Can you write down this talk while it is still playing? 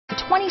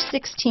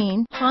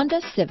2016 Honda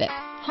Civic.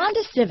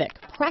 Honda Civic,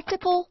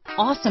 practical,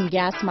 awesome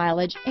gas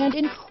mileage, and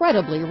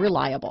incredibly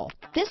reliable.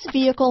 This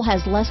vehicle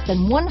has less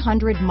than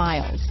 100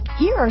 miles.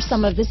 Here are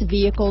some of this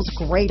vehicle's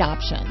great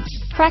options: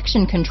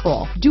 traction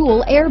control,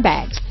 dual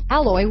airbags,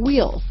 alloy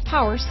wheels,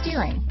 power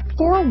steering,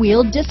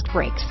 four-wheel disc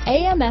brakes,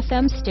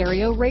 AM/FM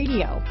stereo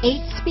radio,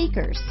 8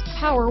 speakers,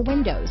 power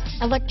windows,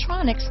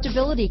 electronic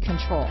stability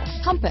control,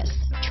 compass,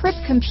 trip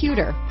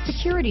computer,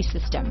 security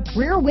system,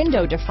 rear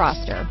window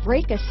defroster,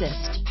 brake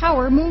assist,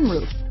 power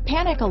moonroof,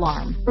 panic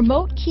alarm,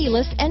 remote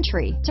keyless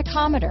entry,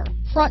 tachometer,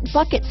 front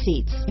bucket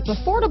seats. If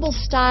affordable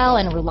style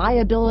and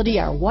reliability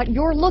are what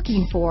you're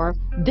looking for,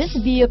 this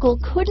vehicle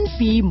couldn't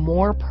be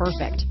more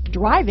perfect.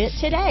 Drive it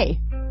today.